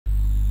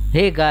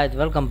Hey guys,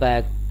 welcome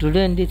back.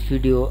 Today in this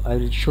video I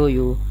will show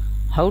you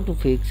how to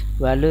fix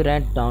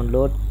Valorant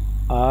download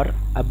or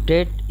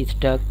update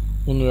stuck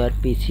in your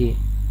PC.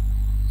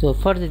 So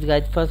for this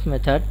guys, first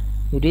method,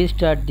 you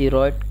restart the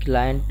root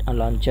client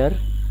launcher,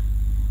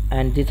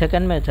 and the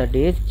second method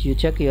is you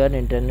check your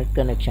internet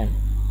connection.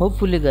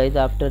 Hopefully guys,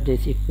 after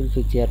this it will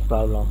fix your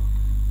problem,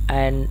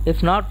 and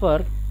if not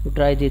work, you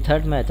try the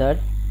third method.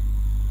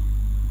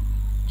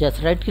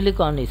 Just right click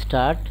on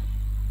start,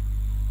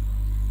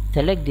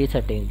 select the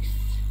settings.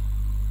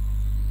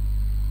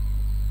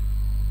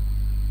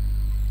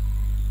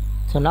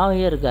 So now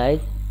here guys,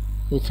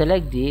 you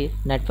select the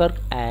network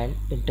and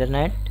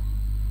internet.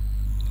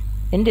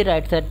 In the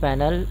right side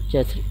panel,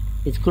 just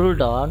scroll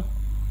down,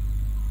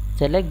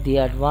 select the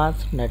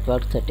advanced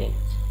network settings.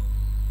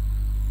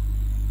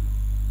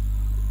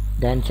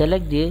 Then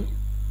select the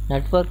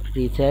network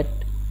reset.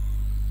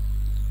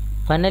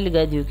 Finally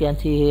guys, you can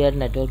see here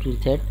network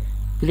reset.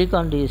 Click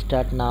on the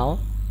start now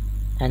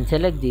and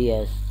select the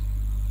yes.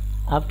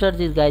 After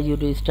this guys, you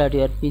restart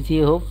your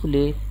PC.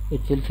 Hopefully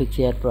it will fix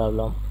your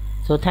problem.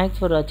 So thanks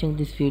for watching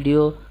this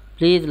video.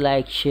 Please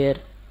like, share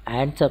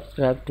and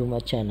subscribe to my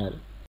channel.